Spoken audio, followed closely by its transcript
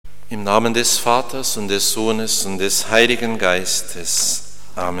Im Namen des Vaters und des Sohnes und des Heiligen Geistes.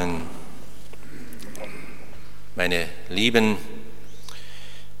 Amen. Meine Lieben,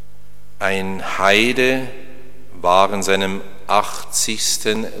 ein Heide war in seinem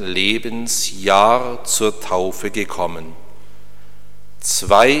 80. Lebensjahr zur Taufe gekommen.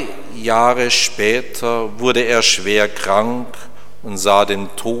 2 Jahre später wurde er schwer krank und sah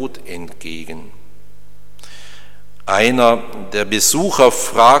dem Tod entgegen. Einer der Besucher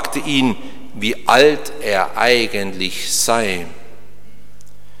fragte ihn, wie alt er eigentlich sei.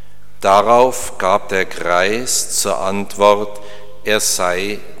 Darauf gab der Greis zur Antwort, er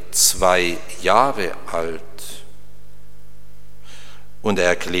sei 2 Jahre alt. Und er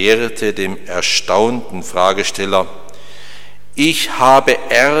erklärte dem erstaunten Fragesteller, ich habe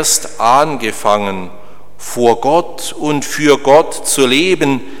erst angefangen, vor Gott und für Gott zu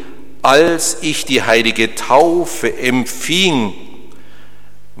leben, als ich die heilige Taufe empfing.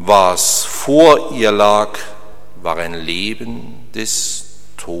 Was vor ihr lag, war ein Leben des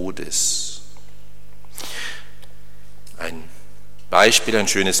Todes. Ein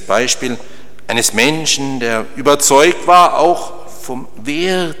schönes Beispiel eines Menschen, der überzeugt war, auch vom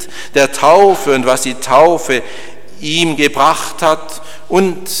Wert der Taufe und was die Taufe ihm gebracht hat.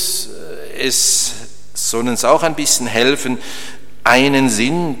 Und es soll uns auch ein bisschen helfen, einen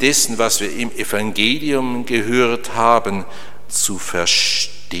Sinn dessen, was wir im Evangelium gehört haben, zu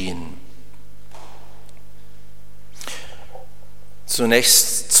verstehen.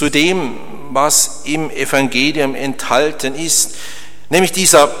 Zunächst zu dem, was im Evangelium enthalten ist, nämlich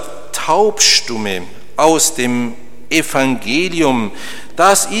dieser Taubstumme aus dem Evangelium.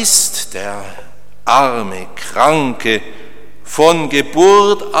 Das ist der arme, kranke, von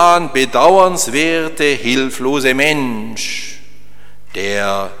Geburt an bedauernswerte, hilflose Mensch,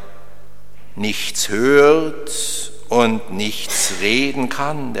 der nichts hört und nichts reden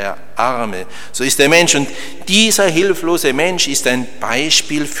kann, der Arme. So ist der Mensch. Und dieser hilflose Mensch ist ein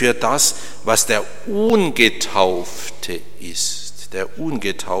Beispiel für das, was der Ungetaufte ist. Der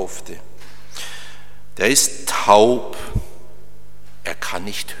Ungetaufte. Der ist taub. Er kann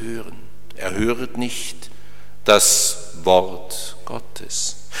nicht hören. Er hört nicht das Wort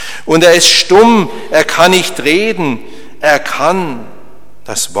Gottes. Und er ist stumm. Er kann nicht reden. Er kann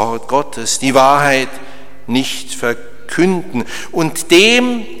das Wort Gottes, die Wahrheit nicht verkünden. Und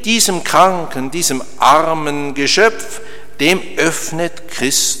diesem Kranken, diesem armen Geschöpf, dem öffnet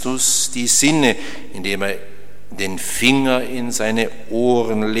Christus die Sinne, indem er den Finger in seine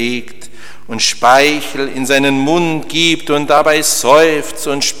Ohren legt und Speichel in seinen Mund gibt und dabei seufzt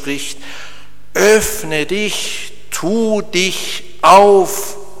und spricht, öffne dich, tu dich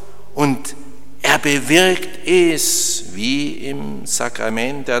auf, und er bewirkt es, wie im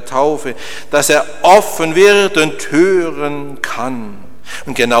Sakrament der Taufe, dass er offen wird und hören kann.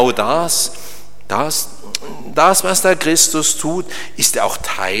 Und genau das, was der Christus tut, ist auch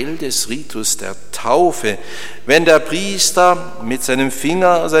Teil des Ritus der Taufe. Wenn der Priester mit seinem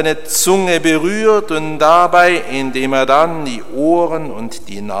Finger seine Zunge berührt und dabei, indem er dann die Ohren und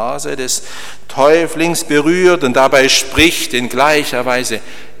die Nase des Täuflings berührt und dabei spricht in gleicher Weise,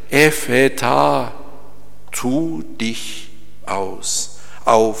 Epheta, tu dich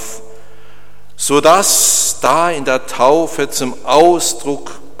auf, sodass da in der Taufe zum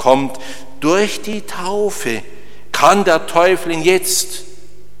Ausdruck kommt, durch die Taufe kann der Täufling jetzt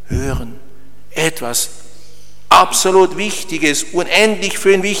hören, etwas absolut Wichtiges, unendlich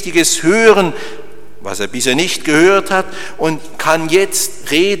für ihn Wichtiges hören, was er bisher nicht gehört hat, und kann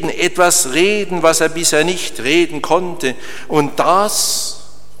jetzt reden, etwas reden, was er bisher nicht reden konnte. Und das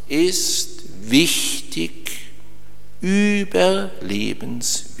ist wichtig,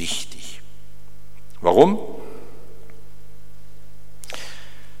 überlebenswichtig. Warum?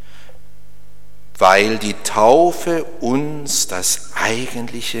 Weil die Taufe uns das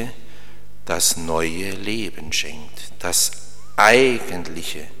eigentliche, das neue Leben schenkt. Das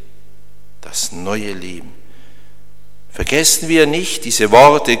eigentliche, das neue Leben. Vergessen wir nicht diese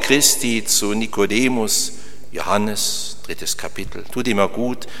Worte Christi zu Nikodemus, Johannes, 3. Kapitel. Tut immer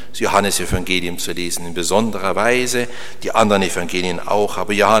gut, das Johannes-Evangelium zu lesen, in besonderer Weise, die anderen Evangelien auch,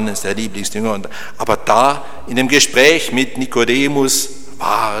 aber Johannes, der Lieblingsjünger. Aber da in dem Gespräch mit Nikodemus,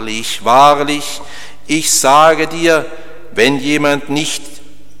 wahrlich, wahrlich, ich sage dir, wenn jemand nicht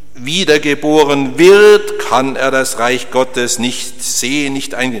wiedergeboren wird, kann er das Reich Gottes nicht sehen,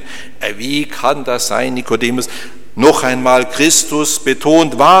 nicht eingehen. Wie kann das sein, Nikodemus? Noch einmal Christus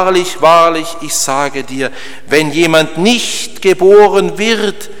betont, wahrlich, wahrlich, ich sage dir, wenn jemand nicht geboren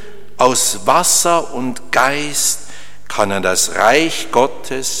wird aus Wasser und Geist, kann er das Reich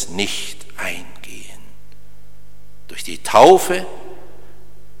Gottes nicht eingehen. Durch die Taufe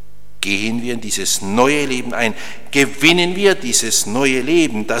gehen wir in dieses neue Leben ein, gewinnen wir dieses neue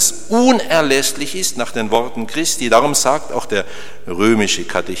Leben, das unerlässlich ist nach den Worten Christi. Darum sagt auch der römische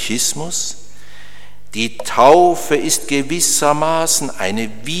Katechismus, die Taufe ist gewissermaßen eine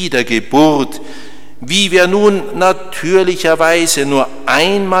Wiedergeburt. Wie wir nun natürlicherweise nur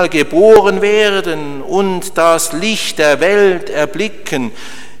einmal geboren werden und das Licht der Welt erblicken,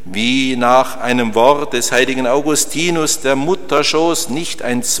 wie nach einem Wort des heiligen Augustinus der Mutterschoß nicht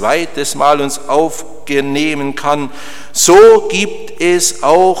ein zweites Mal uns aufnehmen kann, so gibt es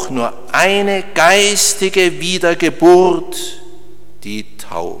auch nur eine geistige Wiedergeburt, die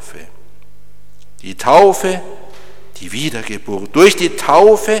Taufe. Die Taufe, die Wiedergeburt. Durch die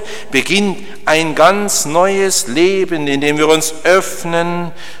Taufe beginnt ein ganz neues Leben, in dem wir uns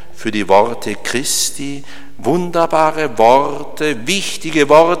öffnen für die Worte Christi, wunderbare Worte, wichtige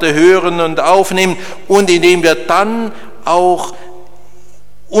Worte hören und aufnehmen und indem wir dann auch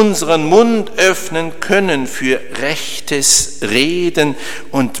unseren Mund öffnen können für rechtes Reden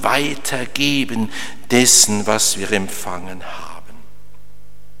und Weitergeben dessen, was wir empfangen haben.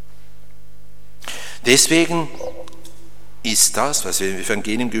 Deswegen ist das, was wir im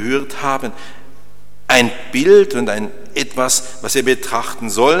Evangelium gehört haben, ein Bild und etwas, was wir betrachten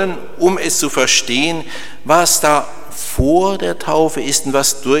sollen, um es zu verstehen, was da vor der Taufe ist und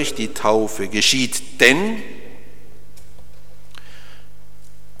was durch die Taufe geschieht. Denn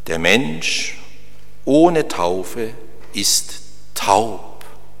der Mensch ohne Taufe ist taub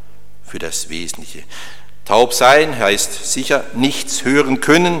für das Wesentliche. Taub sein heißt sicher nichts hören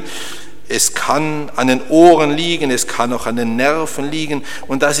können. Es kann an den Ohren liegen, es kann auch an den Nerven liegen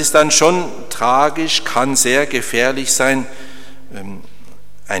und das ist dann schon tragisch, kann sehr gefährlich sein.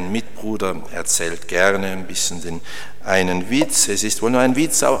 Ein Mitbruder erzählt gerne ein bisschen einen Witz, es ist wohl nur ein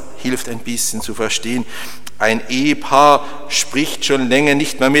Witz, aber hilft ein bisschen zu verstehen. Ein Ehepaar spricht schon länger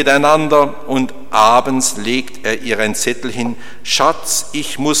nicht mehr miteinander und abends legt er ihr einen Zettel hin: Schatz,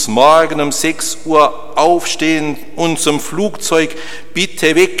 ich muss morgen um 6 Uhr aufstehen und zum Flugzeug,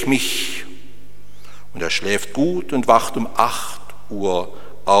 bitte weck mich. Und er schläft gut und wacht um 8 Uhr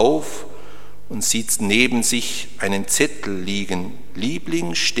auf und sieht neben sich einen Zettel liegen: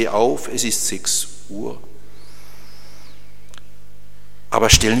 Liebling, steh auf, es ist 6 Uhr.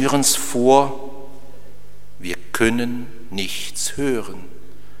 Aber stellen wir uns vor, wir können nichts hören,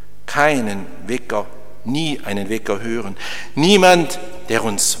 keinen Wecker, nie einen Wecker hören, niemand, der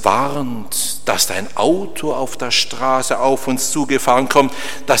uns warnt, dass da ein Auto auf der Straße auf uns zugefahren kommt,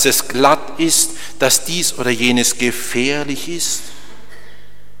 dass es glatt ist, dass dies oder jenes gefährlich ist.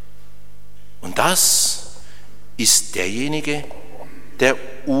 Und das ist derjenige, der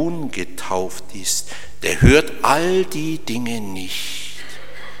ungetauft ist, der hört all die Dinge nicht,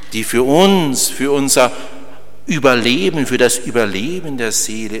 die für uns, für unser Überleben, für das Überleben der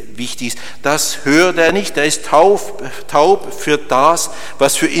Seele wichtig ist. Das hört er nicht, er ist taub für das,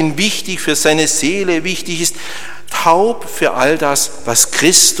 was für ihn wichtig, für seine Seele wichtig ist, taub für all das, was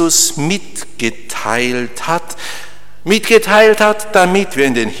Christus mitgeteilt hat, damit wir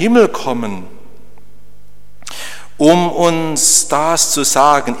in den Himmel kommen. Um uns das zu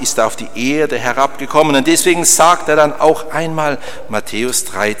sagen, ist er auf die Erde herabgekommen. Und deswegen sagt er dann auch einmal, Matthäus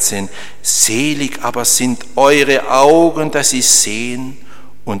 13, selig aber sind eure Augen, dass sie sehen,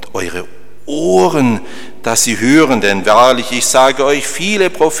 und eure Ohren, dass sie hören. Denn wahrlich, ich sage euch, viele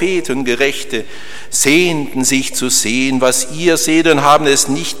Propheten und Gerechte sehnten sich zu sehen, was ihr seht, und haben es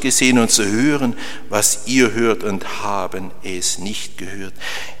nicht gesehen, und zu hören, was ihr hört, und haben es nicht gehört.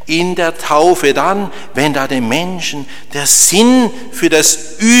 In der Taufe dann, wenn da dem Menschen der Sinn für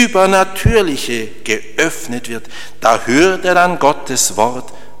das Übernatürliche geöffnet wird, da hört er dann Gottes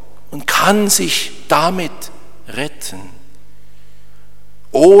Wort und kann sich damit retten.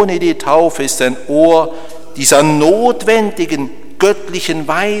 Ohne die Taufe ist sein Ohr dieser notwendigen göttlichen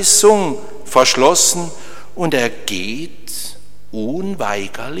Weisung verschlossen und er geht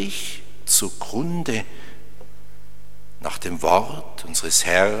unweigerlich zugrunde. Nach dem Wort unseres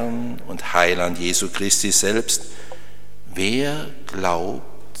Herrn und Heiland Jesu Christi selbst: Wer glaubt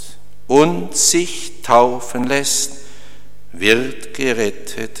und sich taufen lässt, wird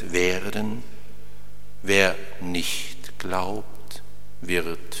gerettet werden. Wer nicht glaubt,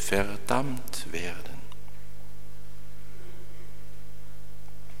 wird verdammt werden.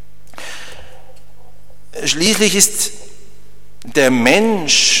 Schließlich ist der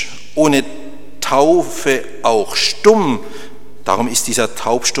Mensch ohne Taufe auch stumm. Darum ist dieser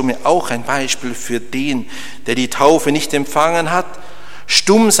Taubstumme auch ein Beispiel für den, der die Taufe nicht empfangen hat.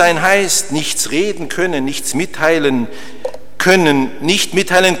 Stumm sein heißt nichts reden können, nichts mitteilen können, nicht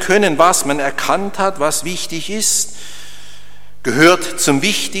mitteilen können, was man erkannt hat, was wichtig ist. gehört zum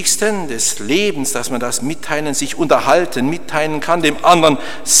Wichtigsten des Lebens, dass man das mitteilen, sich unterhalten, mitteilen kann, dem anderen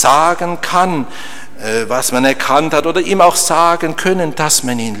sagen kann, was man erkannt hat, oder ihm auch sagen können, dass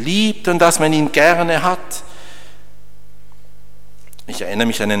man ihn liebt und dass man ihn gerne hat. Ich erinnere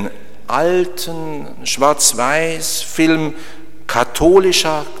mich an einen alten Schwarz-Weiß-Film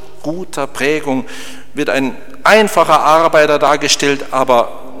katholischer, guter Prägung, wird ein einfacher Arbeiter dargestellt,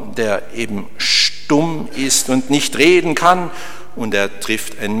 aber der eben stumm ist und nicht reden kann. Und er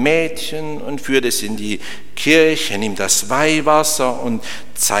trifft ein Mädchen und führt es in die Kirche, nimmt das Weihwasser und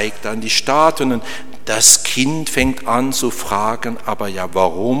zeigt dann die Statuen. Und das Kind fängt an zu fragen, aber ja,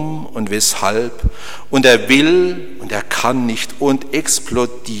 warum und weshalb? Und er will und er kann nicht und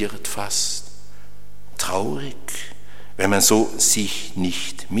explodiert fast. Traurig, wenn man so sich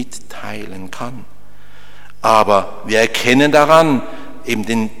nicht mitteilen kann. Aber wir erkennen daran eben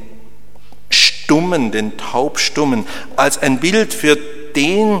den Stummen, den Taubstummen, als ein Bild für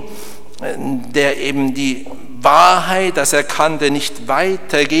den, der eben die Wahrheit, das Erkannte nicht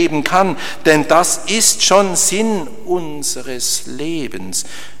weitergeben kann, denn das ist schon Sinn unseres Lebens.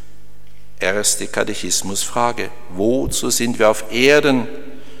 Erste Katechismusfrage: Wozu sind wir auf Erden?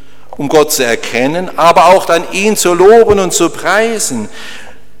 Um Gott zu erkennen, aber auch dann ihn zu loben und zu preisen.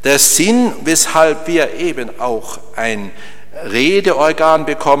 Der Sinn, weshalb wir eben auch ein Redeorgan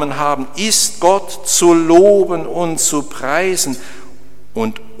bekommen haben, ist Gott zu loben und zu preisen.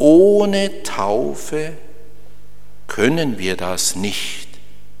 Und ohne Taufe können wir das nicht,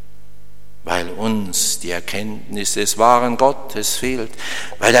 weil uns die Erkenntnis des wahren Gottes fehlt,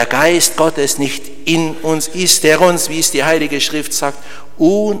 weil der Geist Gottes nicht in uns ist, der uns, wie es die Heilige Schrift sagt,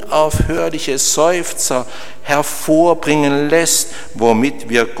 unaufhörliche Seufzer hervorbringen lässt, womit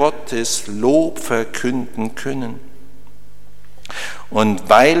wir Gottes Lob verkünden können. Und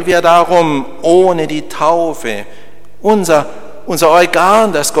weil wir darum ohne die Taufe unser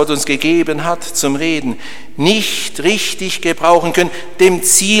Organ, das Gott uns gegeben hat zum Reden, nicht richtig gebrauchen können, dem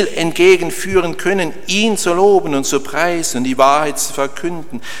Ziel entgegenführen können, ihn zu loben und zu preisen und die Wahrheit zu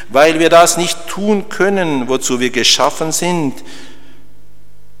verkünden, weil wir das nicht tun können, wozu wir geschaffen sind,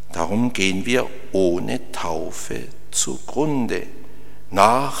 darum gehen wir ohne Taufe zugrunde,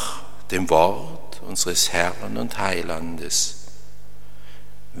 nach dem Wort unseres Herrn und Heilandes.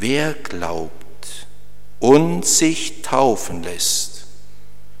 Wer glaubt und sich taufen lässt,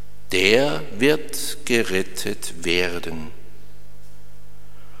 der wird gerettet werden.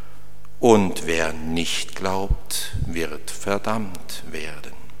 Und wer nicht glaubt, wird verdammt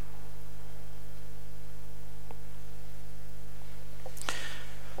werden.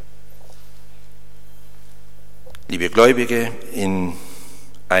 Liebe Gläubige, in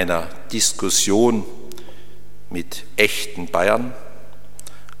einer Diskussion mit echten Bayern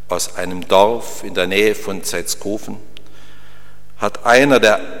aus einem Dorf in der Nähe von Zeitskofen hat einer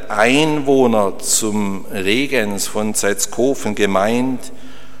der Einwohner zum Regens von Zeitskofen gemeint,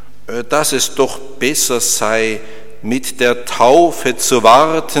 dass es doch besser sei, mit der Taufe zu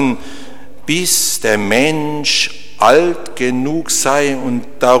warten, bis der Mensch alt genug sei und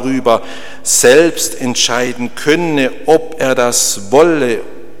darüber selbst entscheiden könne, ob er das wolle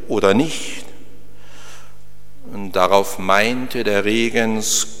oder nicht. Und darauf meinte der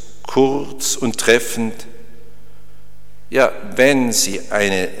Regens kurz und treffend: Ja, wenn Sie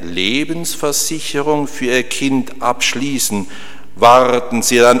eine Lebensversicherung für Ihr Kind abschließen, warten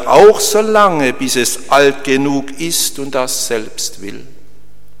Sie dann auch so lange, bis es alt genug ist und das selbst will.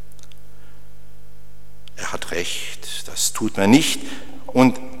 Er hat recht, das tut man nicht.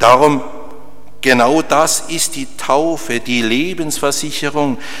 Und darum, genau das ist die Taufe, die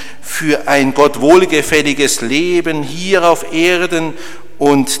Lebensversicherung für ein Gott wohlgefälliges Leben hier auf Erden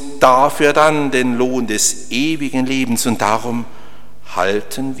und dafür dann den Lohn des ewigen Lebens. Und darum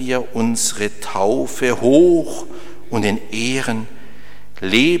halten wir unsere Taufe hoch und in Ehren.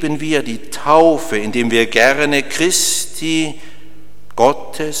 Leben wir die Taufe, indem wir gerne Christi,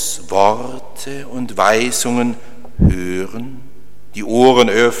 Gottes Worte und Weisungen hören, die Ohren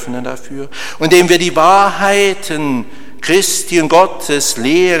öffnen dafür, und indem wir die Wahrheiten Christi und Gottes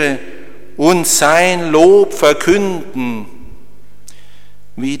Lehre und sein Lob verkünden,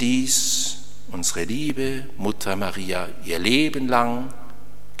 wie dies unsere liebe Mutter Maria ihr Leben lang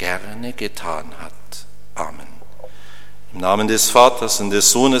gerne getan hat. Amen. Im Namen des Vaters und des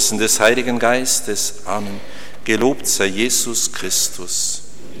Sohnes und des Heiligen Geistes. Amen. Gelobt sei Jesus Christus.